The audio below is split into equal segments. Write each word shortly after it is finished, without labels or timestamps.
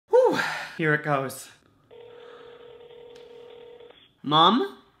Here it goes. Mom?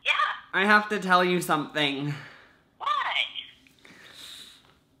 Yeah? I have to tell you something. What?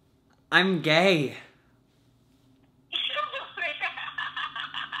 I'm gay.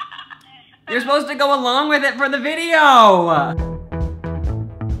 You're supposed to go along with it for the video!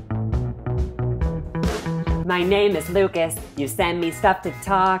 My name is Lucas. You send me stuff to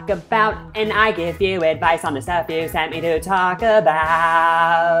talk about, and I give you advice on the stuff you sent me to talk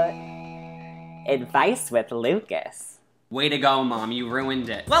about. Advice with Lucas. Way to go, Mom, you ruined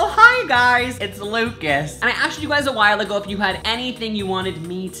it. Well, hi guys, it's Lucas. And I asked you guys a while ago if you had anything you wanted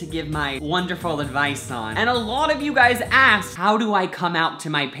me to give my wonderful advice on. And a lot of you guys asked, how do I come out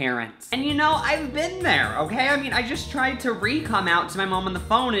to my parents? And you know, I've been there, okay? I mean, I just tried to re-come out to my mom on the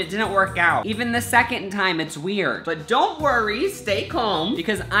phone and it didn't work out. Even the second time, it's weird. But don't worry, stay calm,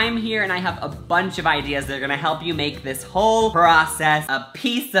 because I'm here and I have a bunch of ideas that are gonna help you make this whole process a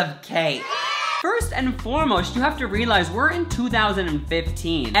piece of cake. First and foremost, you have to realize we're in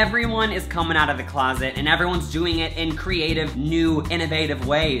 2015. Everyone is coming out of the closet and everyone's doing it in creative, new, innovative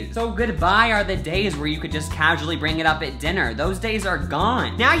ways. So goodbye are the days where you could just casually bring it up at dinner. Those days are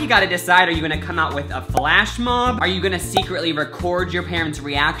gone. Now you gotta decide, are you gonna come out with a flash mob? Are you gonna secretly record your parents'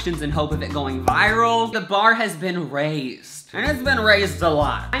 reactions in hope of it going viral? The bar has been raised. And it's been raised a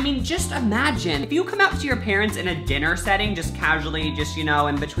lot. I mean, just imagine, if you come out to your parents in a dinner setting, just casually, just, you know,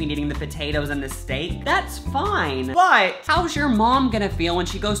 in between eating the potatoes and the steak, that's fine. But how's your mom gonna feel when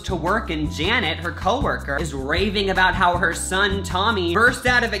she goes to work and Janet, her coworker, is raving about how her son, Tommy, burst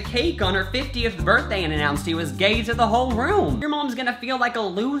out of a cake on her 50th birthday and announced he was gay to the whole room? Your mom's gonna feel like a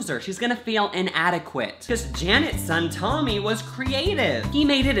loser. She's gonna feel inadequate. Because Janet's son, Tommy, was creative. He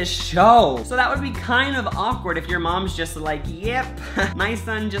made it a show. So that would be kind of awkward if your mom's just like, yep, my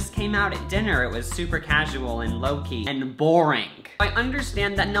son just came out at dinner. It was super casual and low-key and boring. I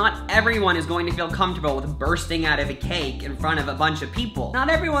understand that not everyone is going to feel comfortable with bursting out of a cake in front of a bunch of people. Not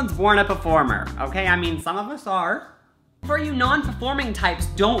everyone's born a performer, okay? I mean, some of us are. For you non-performing types,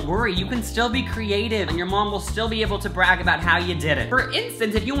 don't worry, you can still be creative and your mom will still be able to brag about how you did it. For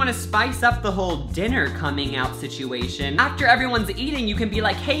instance, if you want to spice up the whole dinner coming out situation, after everyone's eating, you can be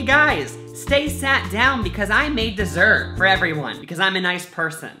like, hey guys, stay sat down because I made dessert for everyone because I'm a nice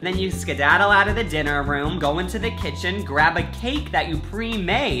person. Then you skedaddle out of the dinner room, go into the kitchen, grab a cake that you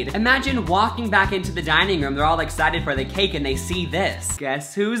pre-made. Imagine walking back into the dining room, they're all excited for the cake and they see this.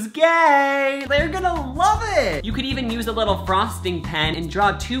 Guess who's gay? They're gonna love it. You could even use a little frosting pen and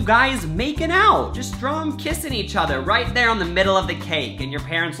draw two guys making out. Just draw them kissing each other right there on the middle of the cake and your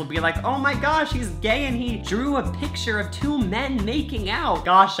parents will be like, oh my gosh, he's gay and he drew a picture of two men making out.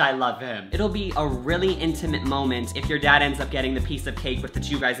 Gosh, I love him. It'll be a really intimate moment if your dad ends up getting the piece of cake with the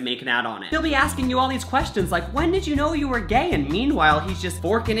two guys making out on it. He'll be asking you all these questions like, when did you know you were gay? And meanwhile, he's just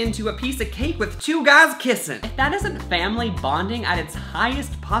forking into a piece of cake with two guys kissing. If that isn't family bonding at its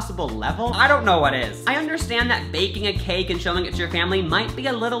highest possible level, I don't know what is. I understand that baking a cake and showing it to your family might be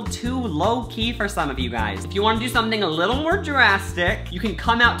a little too low-key for some of you guys. If you want to do something a little more drastic, you can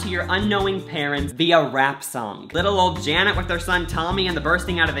come out to your unknowing parents via rap song. Little old Janet with her son Tommy and the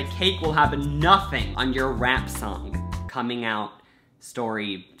bursting out of the cake will have nothing on your rap song coming out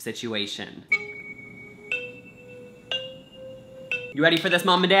story situation. You ready for this,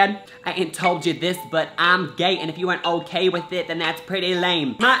 Mom and Dad? I ain't told you this, but I'm gay, and if you aren't okay with it, then that's pretty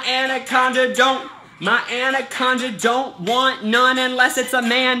lame. My anaconda don't want none unless it's a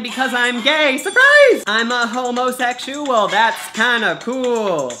man because I'm gay. Surprise! I'm a homosexual, that's kinda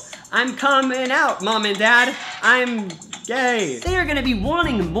cool. I'm coming out, Mom and Dad. I'm gay. They are gonna be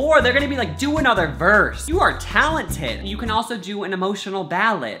wanting more. They're gonna be like, do another verse. You are talented. You can also do an emotional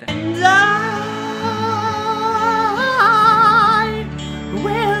ballad. And I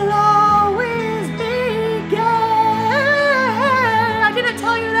will always be gay. I didn't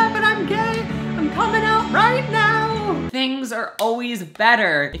tell you that, but I'm gay. I'm coming out right now. Things are always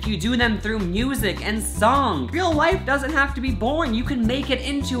better if you do them through music and song. Real life doesn't have to be boring. You can make it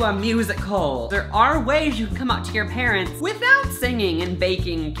into a musical. There are ways you can come out to your parents without singing and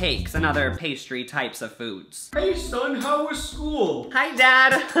baking cakes and other pastry types of foods. Hey son, how was school? Hi,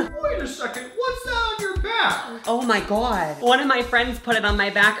 Dad. Wait a second, what's that on your back? Oh my God. One of my friends put it on my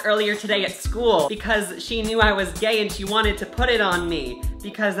back earlier today at school because she knew I was gay and she wanted to put it on me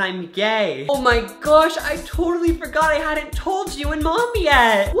because I'm gay. Oh my gosh, I totally forgot I hadn't told you and Mom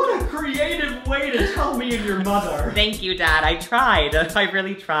yet. What a creative way to tell me and your mother. Thank you, Dad. I tried. I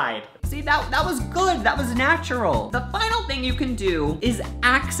really tried. See, that was good. That was natural. The final thing you can do is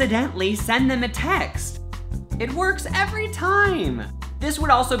accidentally send them a text. It works every time. This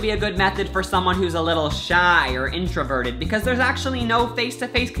would also be a good method for someone who's a little shy or introverted because there's actually no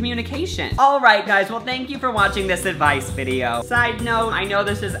face-to-face communication. Alright guys, well thank you for watching this advice video. Side note, I know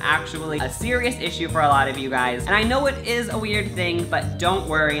this is actually a serious issue for a lot of you guys, and I know it is a weird thing, but don't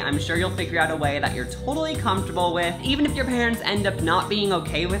worry, I'm sure you'll figure out a way that you're totally comfortable with. Even if your parents end up not being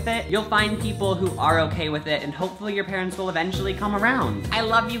okay with it, you'll find people who are okay with it, and hopefully your parents will eventually come around. I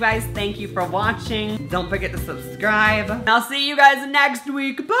love you guys, thank you for watching. Don't forget to subscribe. I'll see you guys next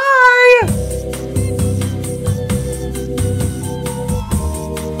week, bye!